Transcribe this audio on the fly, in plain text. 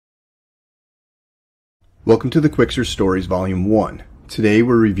Welcome to the Quixer Stories Volume 1. Today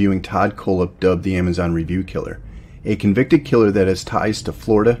we're reviewing Todd Kohlepp, dubbed the Amazon Review Killer, a convicted killer that has ties to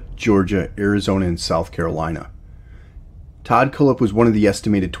Florida, Georgia, Arizona, and South Carolina. Todd Kohlepp was one of the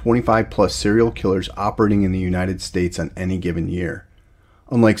estimated 25-plus serial killers operating in the United States on any given year.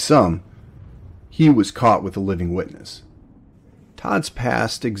 Unlike some, he was caught with a living witness. Todd's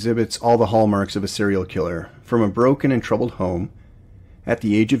past exhibits all the hallmarks of a serial killer. From a broken and troubled home, at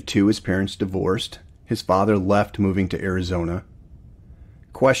the age of 2 his parents divorced. His father left, moving to Arizona.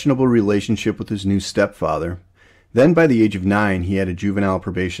 Questionable relationship with his new stepfather. Then by the age of 9, he had a juvenile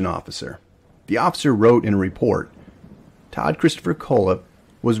probation officer. The officer wrote in a report, Todd Christopher Kohlepp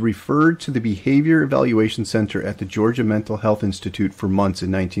was referred to the Behavior Evaluation Center at the Georgia Mental Health Institute for months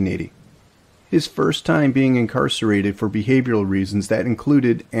in 1980. His first time being incarcerated for behavioral reasons that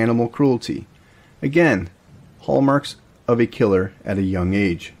included animal cruelty. Again, hallmarks of a killer at a young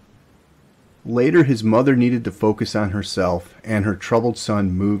age. Later, his mother needed to focus on herself, and her troubled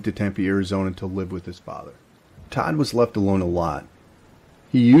son moved to Tempe, Arizona to live with his father. Todd was left alone a lot.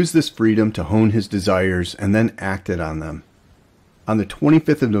 He used this freedom to hone his desires and then acted on them. On the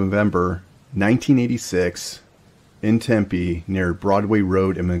 25th of November, 1986, in Tempe, near Broadway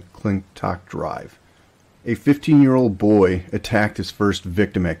Road and McClintock Drive, a 15-year-old boy attacked his first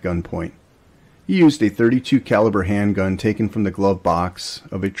victim at gunpoint. He used a .32 caliber handgun taken from the glove box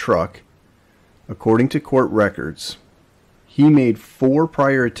of a truck. According to court records, he made 4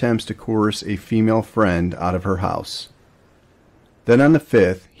 prior attempts to coerce a female friend out of her house. Then on the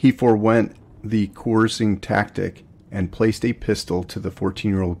 5th, he forewent the coercing tactic and placed a pistol to the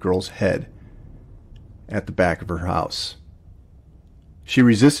 14-year-old girl's head at the back of her house. She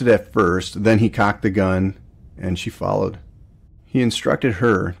resisted at first, then he cocked the gun, and she followed. He instructed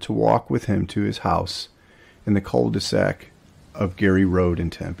her to walk with him to his house in the cul-de-sac of Gary Road in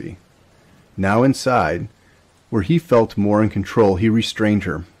Tempe. Now inside, where he felt more in control, he restrained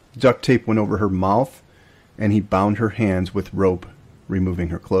her. Duct tape went over her mouth, and he bound her hands with rope, removing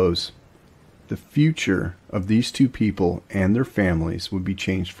her clothes. The future of these 2 people and their families would be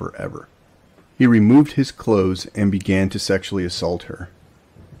changed forever. He removed his clothes and began to sexually assault her.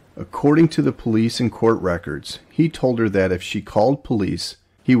 According to the police and court records, he told her that if she called police,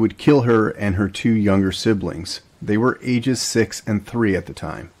 he would kill her and her 2 younger siblings. They were ages 6 and 3 at the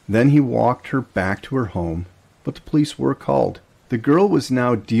time. Then he walked her back to her home, but the police were called. The girl was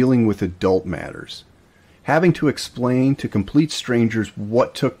now dealing with adult matters, having to explain to complete strangers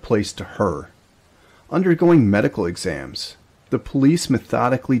what took place to her. Undergoing medical exams, the police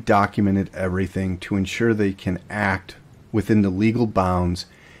methodically documented everything to ensure they can act within the legal bounds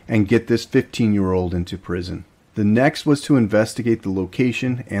and get this 15-year-old into prison. The next was to investigate the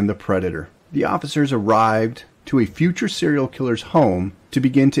location and the predator. The officers arrived to a future serial killer's home to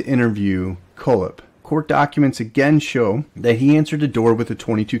begin to interview Kohlepp. Court documents again show that he answered the door with a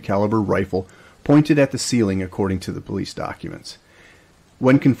 .22 caliber rifle pointed at the ceiling, according to the police documents.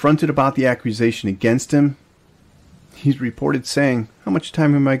 When confronted about the accusation against him, he's reported saying, "How much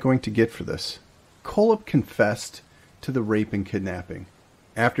time am I going to get for this?" Kohlepp confessed to the rape and kidnapping.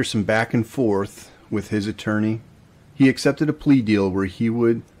 After some back and forth with his attorney, he accepted a plea deal where he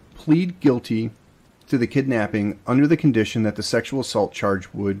would plead guilty to the kidnapping under the condition that the sexual assault charge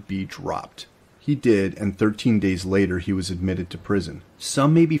would be dropped. He did, and 13 days later he was admitted to prison.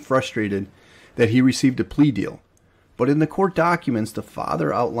 Some may be frustrated that he received a plea deal, but in the court documents the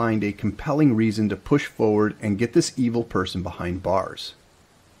father outlined a compelling reason to push forward and get this evil person behind bars.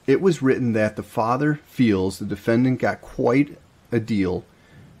 It was written that the father feels the defendant got quite a deal.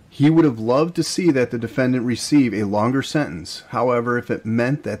 He would have loved to see that the defendant receive a longer sentence. However, if it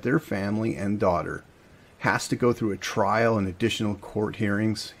meant that their family and daughter has to go through a trial and additional court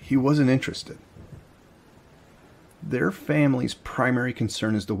hearings, he wasn't interested. Their family's primary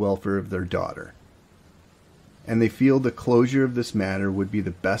concern is the welfare of their daughter, and they feel the closure of this matter would be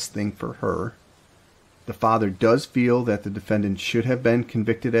the best thing for her. The father does feel that the defendant should have been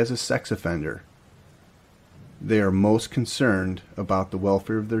convicted as a sex offender. They are most concerned about the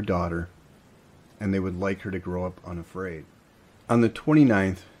welfare of their daughter, and they would like her to grow up unafraid. On the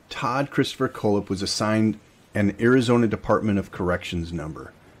 29th, Todd Christopher Kohlepp was assigned an Arizona Department of Corrections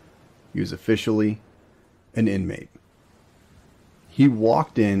number. He was officially an inmate. He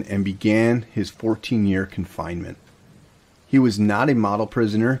walked in and began his 14-year confinement. He was not a model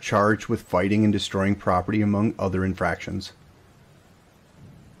prisoner charged with fighting and destroying property, among other infractions.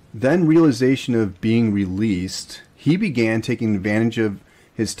 Then, realization of being released, he began taking advantage of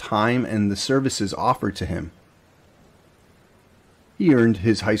his time and the services offered to him. He earned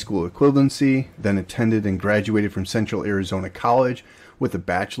his high school equivalency, then attended and graduated from Central Arizona College with a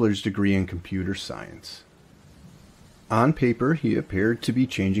bachelor's degree in computer science. On paper, he appeared to be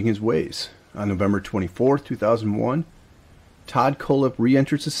changing his ways. On November 24, 2001, Todd Kohlepp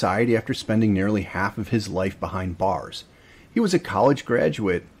re-entered society after spending nearly half of his life behind bars. He was a college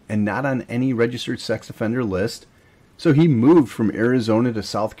graduate and not on any registered sex offender list, so he moved from Arizona to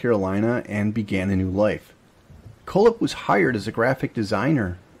South Carolina and began a new life. Kohlepp was hired as a graphic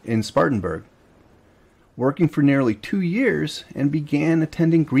designer in Spartanburg, working for nearly 2 years, and began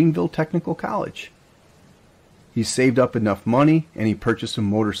attending Greenville Technical College. He saved up enough money and he purchased a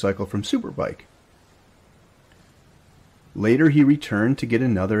motorcycle from Superbike. Later he returned to get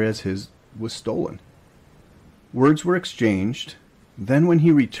another as his was stolen. Words were exchanged. Then when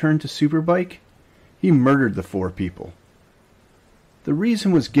he returned to Superbike, he murdered the 4 people. The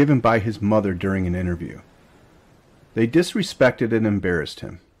reason was given by his mother during an interview. They disrespected and embarrassed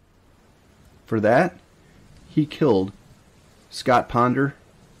him. For that, he killed Scott Ponder,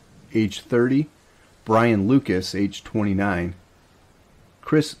 age 30, Brian Lucas, age 29,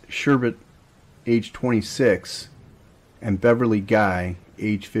 Chris Sherbet, age 26, and Beverly Guy,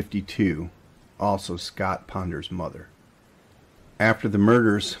 age 52, also Scott Ponder's mother. After the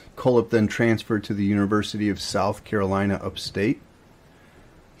murders, Kohlepp then transferred to the University of South Carolina upstate.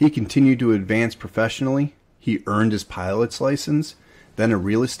 He continued to advance professionally. He earned his pilot's license, then a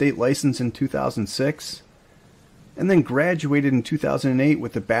real estate license in 2006, and then graduated in 2008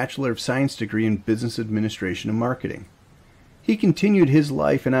 with a Bachelor of Science degree in Business Administration and Marketing. He continued his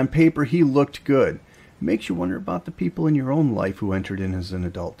life, and on paper he looked good. It makes you wonder about the people in your own life who entered in as an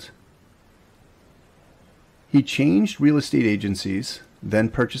adult. He changed real estate agencies, then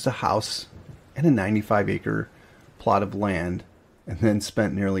purchased a house and a 95-acre plot of land, and then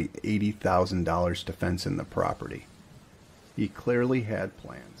spent nearly $80,000 to fence in the property. He clearly had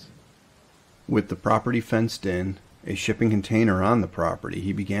plans. With the property fenced in, a shipping container on the property,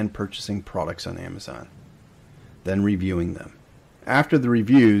 he began purchasing products on Amazon, then reviewing them. After the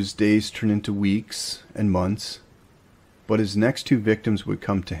reviews, days turned into weeks and months, but his next 2 victims would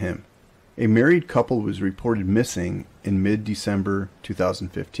come to him. A married couple was reported missing in mid-December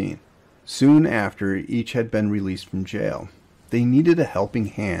 2015. Soon after, each had been released from jail. They needed a helping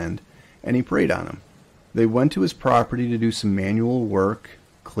hand, and he preyed on them. They went to his property to do some manual work,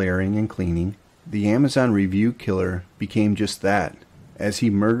 clearing and cleaning. The Amazon review killer became just that, as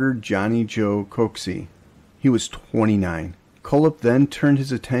he murdered Johnny Joe Quixer. He was 29. Kohlepp then turned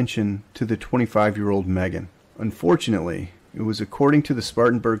his attention to the 25-year-old Megan. Unfortunately, it was according to the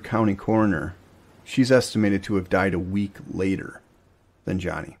Spartanburg County coroner. She's estimated to have died a week later than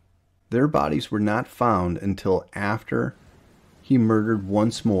Johnny. Their bodies were not found until after he murdered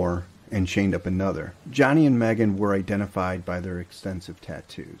once more and chained up another. Johnny and Megan were identified by their extensive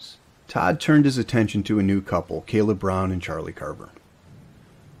tattoos. Todd turned his attention to a new couple, Kayla Brown and Charlie Carver.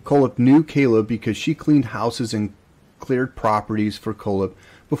 Kohlepp knew Kayla because she cleaned houses and cleared properties for Kohlepp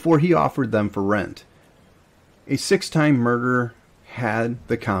before he offered them for rent. A 6-time murderer had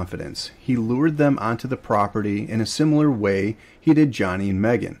the confidence. He lured them onto the property in a similar way he did Johnny and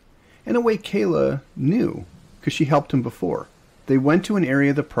Megan, in a way Kayla knew because she helped him before. They went to an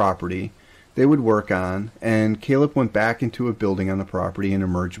area of the property they would work on, and Kohlepp went back into a building on the property and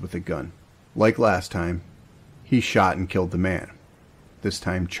emerged with a gun. Like last time, he shot and killed the man, this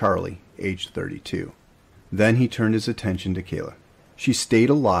time Charlie, aged 32. Then he turned his attention to Kayla. She stayed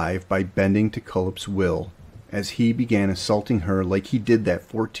alive by bending to Kohlepp's will as he began assaulting her like he did that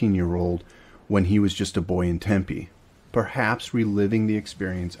 14-year-old when he was just a boy in Tempe, perhaps reliving the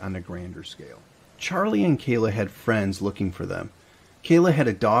experience on a grander scale. Charlie and Kayla had friends looking for them. Kayla had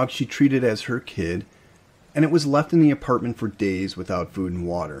a dog she treated as her kid, and it was left in the apartment for days without food and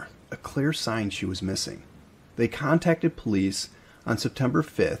water, a clear sign she was missing. They contacted police on September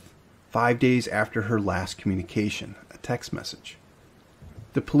 5th, 5 days after her last communication, a text message.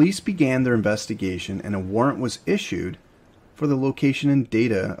 The police began their investigation, and a warrant was issued for the location and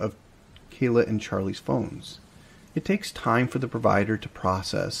data of Kayla and Charlie's phones. It takes time for the provider to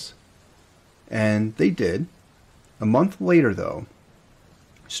process, and they did. A month later, though,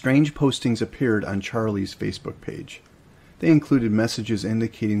 strange postings appeared on Charlie's Facebook page. They included messages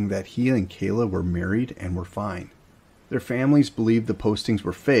indicating that he and Kayla were married and were fine. Their families believed the postings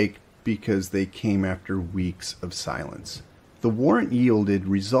were fake because they came after weeks of silence. The warrant yielded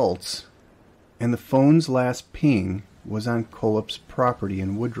results, and the phone's last ping was on Kohlepp's property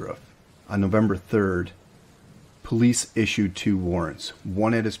in Woodruff. On November 3rd, police issued 2 warrants,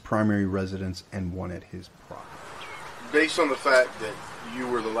 one at his primary residence and one at his property. Based on the fact that you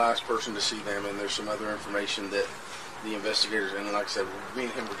were the last person to see them, and there's some other information that the investigators, and like I said, me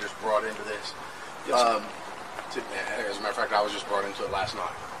and him were just brought into this. Yes, as a matter of fact, I was just brought into it last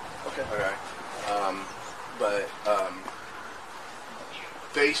night. Okay. Okay. but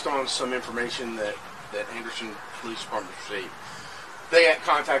based on some information that Anderson Police Department received, they had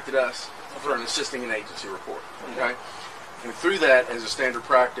contacted us for an assisting an agency report. Okay, and through that, as a standard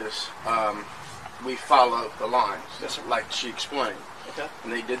practice, we follow the lines, like she explained. Okay.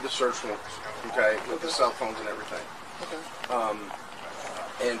 And they did the search warrants. Okay, with the cell phones and everything. Okay.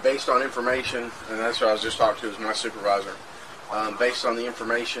 And based on information, and that's what I was just talking to, is my supervisor. Based on the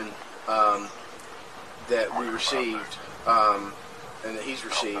information that we received and that he's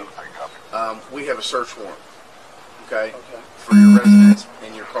received, we have a search warrant. Okay, for your residence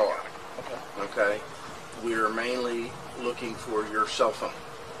and your car. Okay, we are mainly looking for your cell phone.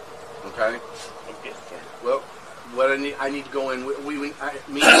 Okay. Well, what I need to go in with, me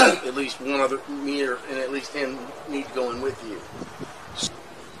at least one other, me or, and at least him need to go in with you.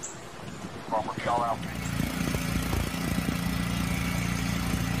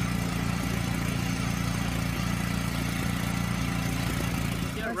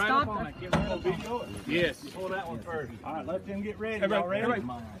 Yes. Pull that one first. All right, let them get ready. Y'all ready? Come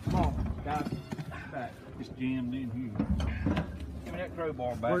on, guys. Back. Just jammed in here. Give me that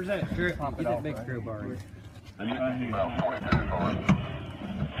crowbar back. Where's that? Get that big crowbar here. Right here.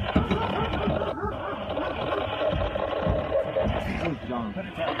 John, put it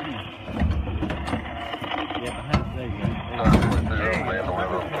right here. Yeah, behind there you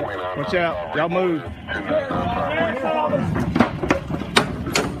go. Watch out. Y'all move.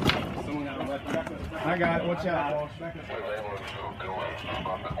 I got it. Watch out, boss.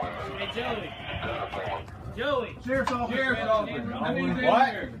 Hey, Joey. Sheriff's officer.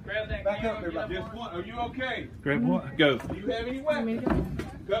 What? Grab that. Back up there. Just one. Are you okay? Grab what? Go. Do you have any weapons?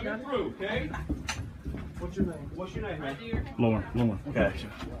 Coming through, okay? What's your name? What's your name, man? Lauren. Okay.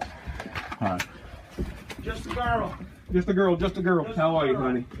 All right. Just a girl. Just a girl. How are you,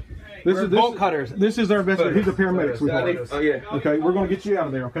 honey? We're bolt cutters. This is our best. He's a paramedic, sweetheart. Oh, yeah. Okay, we're going to get you out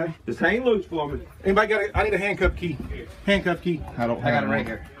of there, okay? Just hang loose for me. Anybody got I need a handcuff key. Handcuff key. I got it right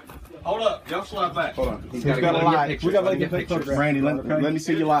here. Hold up. Y'all slide back. Hold on. He's got a light. We got to let him take photographs. Randy, let me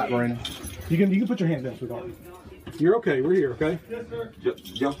see your light, Randy. You can put your hands down, sweetheart. You're okay. We're here, okay? Yes, sir.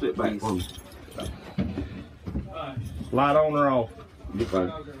 Y'all sit back for me. Light on or off? You're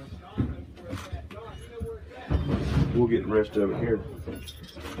fine. We'll get the rest of it here.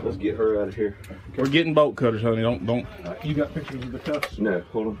 Let's get her out of here. We're getting bolt cutters, honey. Don't. You got pictures of the cuffs? No,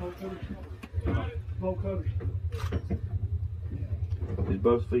 hold on. Bolt cutters. Is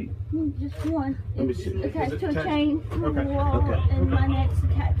both feet? Just one. Let me see. It's attached to a chain from the Okay. wall, Okay. and my neck's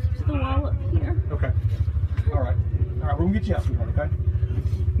attached to the wall up here. Okay. All right. We're gonna get you out, sweetheart. Okay.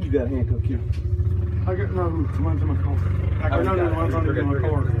 You got a handcuff key. I got one's in my car. I got one's in my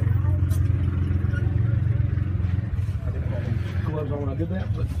car. Gloves on when I did that.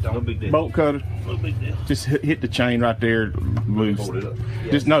 No big deal. Bolt cutter. No big deal. Just hit the chain right there, loose. Hold it up.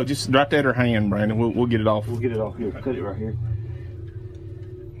 Yeah. Just right there at her hand, Brandon. We'll get it off. We'll get it off here. Cut it right here.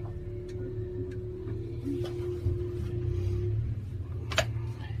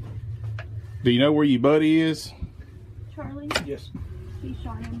 Do you know where your buddy is? Charlie, Yes. he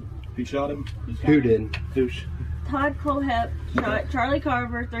shot him. He shot him. Who did? Who's? Todd Kohlepp shot Charlie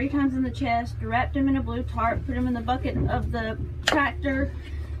Carver 3 times in the chest, wrapped him in a blue tarp, put him in the bucket of the tractor,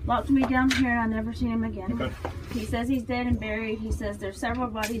 locked me down here, and I never seen him again. Okay. He says he's dead and buried. He says there's several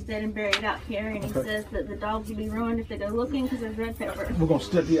bodies dead and buried out here, and he says that the dogs will be ruined if they go looking because there's red pepper. We're gonna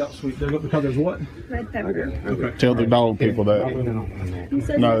step you out, sweet. Because there's what? Red pepper. Okay. Tell the dog people that. He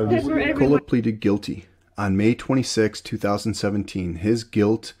says No, there's pepper everywhere. Kohlepp pleaded guilty. On May 26, 2017, his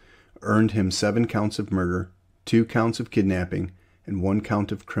guilt earned him 7 counts of murder, 2 counts of kidnapping, and 1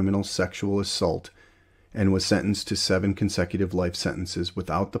 count of criminal sexual assault, and was sentenced to 7 consecutive life sentences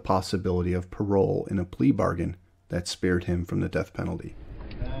without the possibility of parole in a plea bargain that spared him from the death penalty.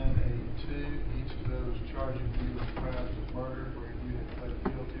 982, each of those charging you with crimes of murder where you have pled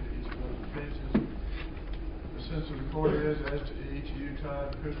guilty to each of those offenses. The sense of the court is, as to each of you,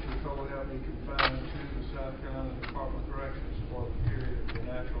 Todd Christopher Kohlepp, be confined to the South Carolina Department of Corrections for the period of your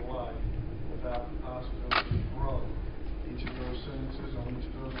natural life without the possibility of parole. Each of those sentences on each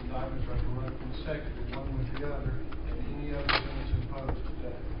of those indictments are to run consecutive, one with the other, and any other sentence imposed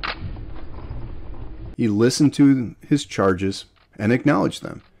today. He listened to his charges and acknowledged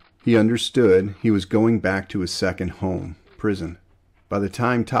them. He understood he was going back to his second home, prison. By the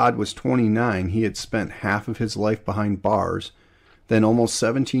time Todd was 29, he had spent half of his life behind bars, then almost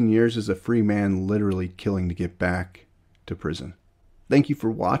 17 years as a free man, literally killing to get back to prison. Thank you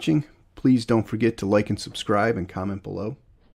for watching. Please don't forget to like and subscribe and comment below.